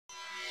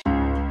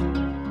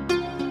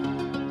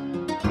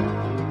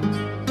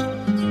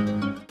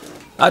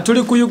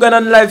Tuli ku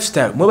Ugandan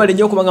lifestyle mwebale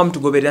nnyo kubanga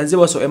mutugoberera nze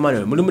Waso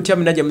Emmanuel muli mutya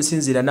minaje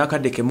musinzira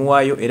nakadde ke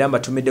muwayo era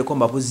mbatumiddeko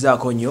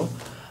mbabuzzaako nnyo.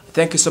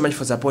 Thank you so much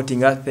for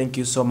supporting us. Thank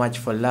you so much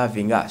for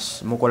loving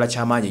us. Mukola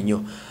kyamaanyi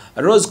nnyo.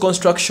 Rose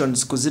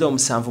Constructions ku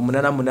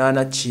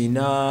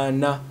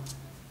 0788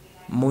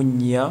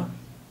 munya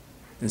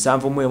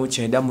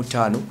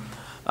 795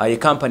 ye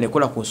company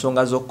ekola ku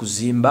nsonga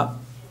z'okuzimba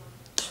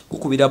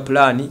kukubira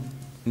plani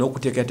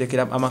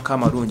n'okuteekateekera amaka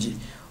amalungi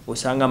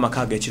osanga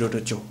amaka g'ekiroto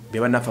kyo be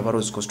banaffe aba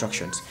Rose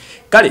Constructions.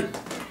 Kale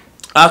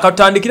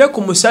akatandikire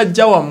ku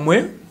musajja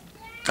wammwe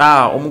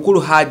omukulu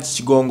Hajji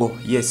Kigongo.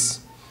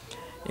 Yes,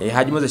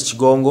 Hajji Moses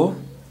Kigongo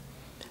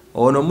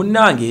ono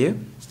munnange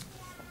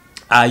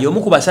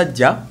y'omu ku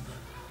basajja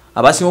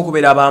abasinga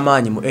okubeera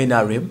ab'amaanyi mu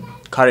NRM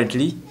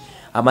currently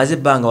amaze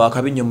ebbanga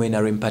wakabi nnyo mu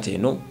NRM party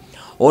eno.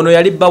 Ono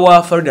yali bba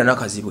wa Faridah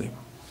Nakazibwe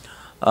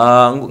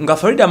nga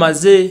Faridah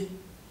amaze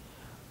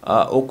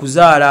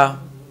okuzaala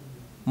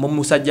mu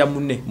musajja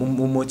munne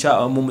mu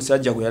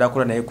musajja gwe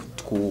yalakola naye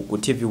ku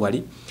TV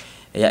wali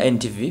ya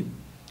NTV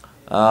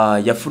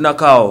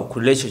yafunakaawo ku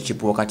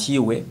relationship wakati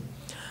we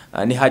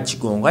ne Hajji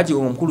Kigongo. Hajji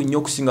Kigongo mukulu nnyo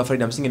okusinga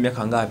Faridah, musinga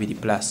emyaka nga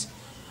 2+.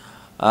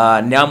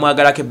 Ne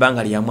amwagalako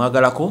ebbanga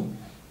lyamwagalako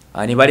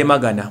ne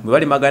balemagana. Bwe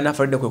balemagana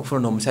Faridah kwe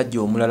kufuna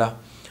omusajja omulala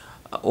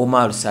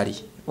Omalusali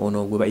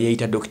ono gwe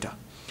yeeyita doctor.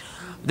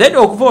 Then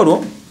okuva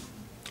olwo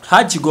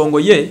Hajji Kigongo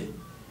ye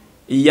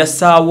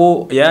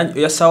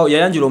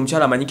yayanjula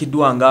omukyala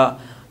amanyikiddwa nga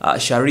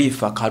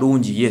Sharifa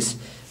Karungi. Yes,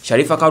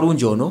 Sharifa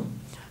Karungi ono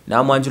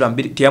n'amwanjula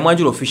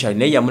teyamwanjula officially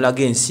naye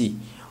yamulaga ensi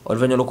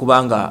oluvannyuma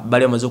lw'okubanga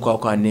bali amaze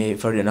okwawukana ne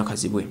Faridah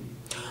Nakazibwe.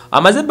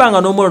 Amaze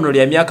ebbanga n'omulonolo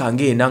lya myaka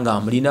ng'ena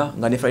ng'amulina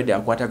nga ne Faridah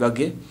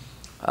yakwatagage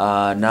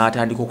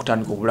n'atandika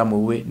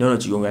obulamu bwe. Nono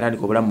Kigongo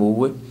yatandika obulamu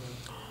bwe.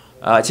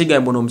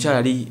 Kigambo n'omukyala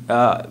ali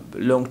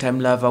long time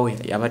lover we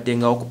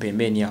yabaddengawo ku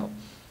pembeni awo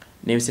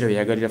n'ebiseera bye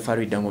yagalira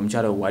Faridah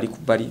ng'omukyala we wali ku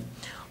bbali.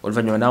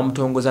 Oluvannyuma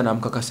n'amutongoza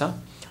n'amukakasa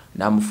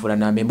n'amufuula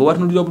n'ambembe.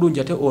 Watunulira obulungi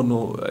ate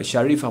ono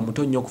Sharifa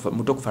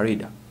muto ku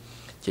Faridah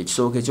kye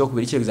kisooka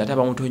ekyokubiri kireeza ate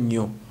aba muto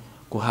nnyo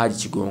ku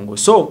Hajji Kigongo.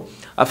 So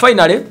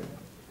finally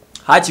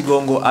Hajji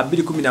Kigongo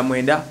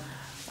 2019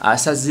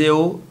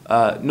 asazeewo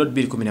not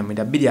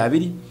 2019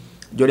 2020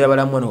 gy'oli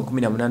abalamu wano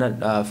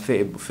 18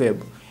 Feb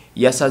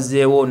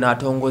yasazeewo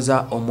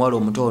n'atongoza omuwala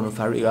omuto ono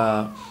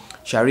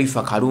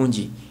Sharifa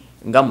Karungi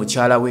nga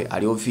mukyalawe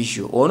ali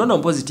official. Ono no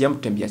mpozi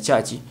yamutembya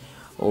church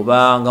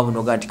oba nga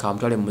bunoga nti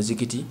kamutwale mu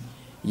muzikiti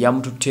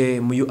yamututte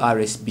mu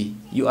URSB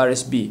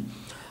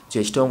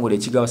kye kitongole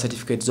ekigaba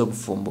certificates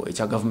z'obufumbo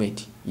ekya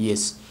government.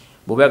 Yes,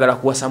 bw'oba oyagala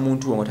kuwasa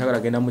muntu ngo tagala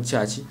genda mu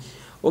church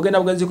ogenda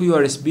bugenzi ku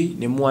URSB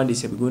ne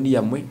muwandiisa ebigundi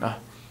yammwe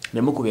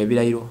ne mukuba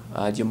ebirayiro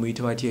gye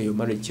muyita batya eyo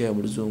marriage chair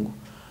mu luzungu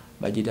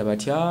bagita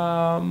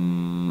batya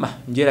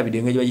njera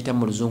bidenge bagita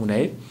mu luzungu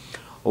naye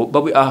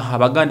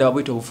abaganda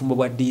babuyita obufumbo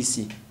bwa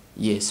DC.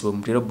 Yes, bwe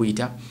mutero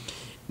buyita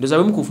ndoza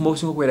bwe mukufumbo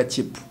obusinga okubeera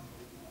cheap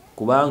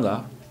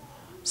kubanga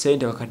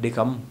sente kakadde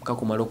kamu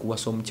kakumala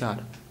okuwasa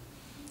omukyala.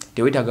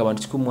 Tewetaaga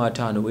abantu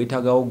 15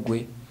 weetaagawo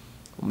gwe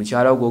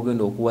omukyala gwe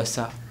ogenda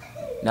okuwasa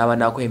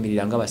n'abanaako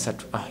emirira nga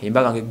basatu.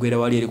 Embaga ng'eggwera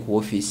wali eri ku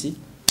office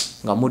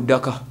nga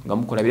muddaka nga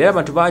mukola bira.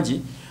 Abantu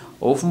bangi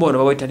obufumbo buno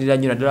babwetanira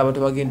nnyo naddala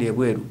abantu bagenda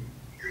ebweru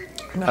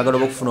ng'agala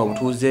okufuna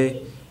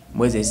obutuuze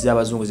mwezi ensi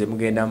z'abazungu ze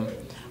mugendamu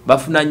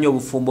bafuna nnyo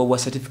obufumbo bwa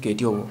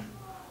certificate obwo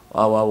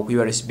awo ku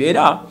URSB.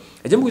 Era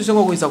ekimu kisinga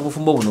okuyisa ku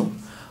bufumbo buno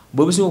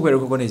bwe businga okubeera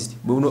recognized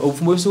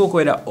obufumbo businga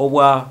okubeera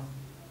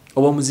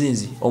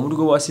obw'omuzinzi. Omuntu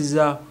gwe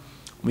awasizza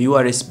mu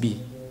URSB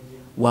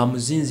wa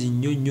muzinzi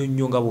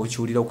nnyo nga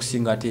bw'okiwulira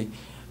okusinga ate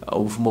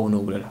obufumbo buno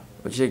obulala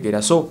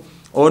okitegeera. So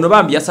ono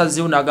bambi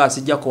yasazeewo naga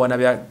asijjako wana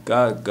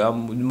bya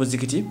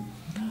muzikiti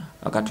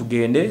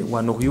akatugende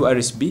wano ku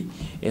URSB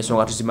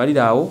ensonga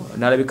tuzimalira awo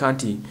n'alabika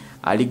nti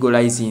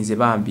alegalizinze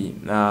bambi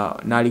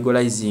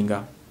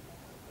n'alegalizinga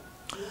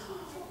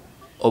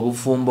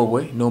obufumbo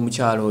bwe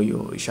n'omukyalo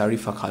oyo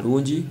Sharifa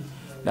Karungi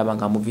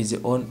nabanga muvize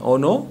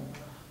ono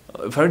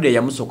Faridah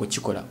yamusoko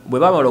kikola bwe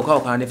bamala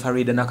okwawukana ne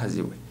Faridah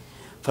Nakazibwe.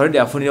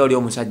 Faridah yafunira oli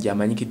omusajja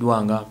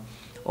amanyikiddwa nga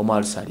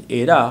Omalusali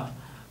era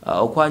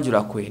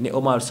okwanjula kwe ne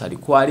Omalusali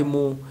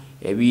kwalimu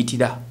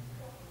ebiyitira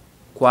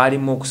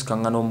kwalimu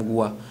okusikangana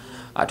omuguwa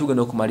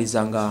atugenda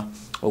okumaliza nga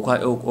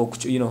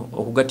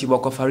okugatibwa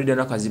kwa Faridah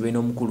Nakazibwe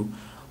n'omukulu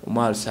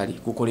Omalusali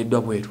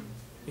kukoleddwa bweru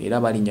era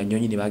balinnya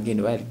nnyonyi ne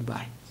bagenda bali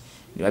Dubai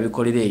ne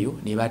babikolera eyo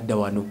ne badda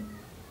wano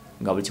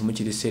nga buli kimu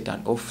kiri set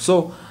and off.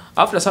 So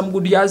after some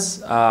good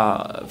years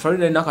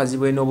Faridah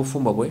Nakazibwe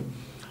n'obufumbo bwe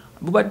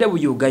bubadde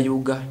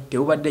buyuga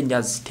tebubadde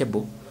nya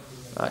stable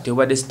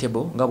tebubadde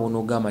stable nga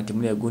bw'onoogamba nti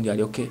mune gundi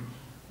ali okay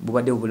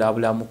bubadde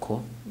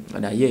bubulabulamuko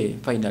naye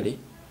finally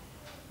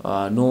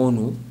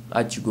n'onu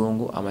Hajji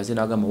Kigongo amaze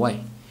n'agamba wayi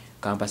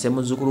kampase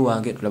muzzukulu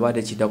wange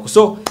tulabadde kiddako.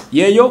 So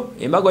yeeyo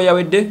embago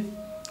yawedde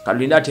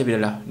kalulinda ate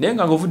ebirala naye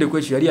nga ng'ovudde ku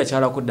ekyo yali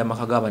akyalako dda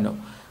amaka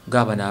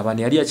g'abana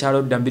abana yali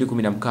akyalo dda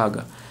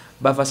 2016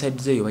 bava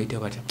side zeeyo bayite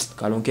batya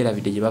kalonkera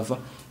vidde gye bava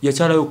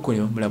yakyalayo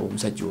okukonya omulabo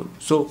omusajja olwo.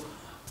 So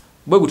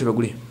bwe gutebe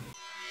gule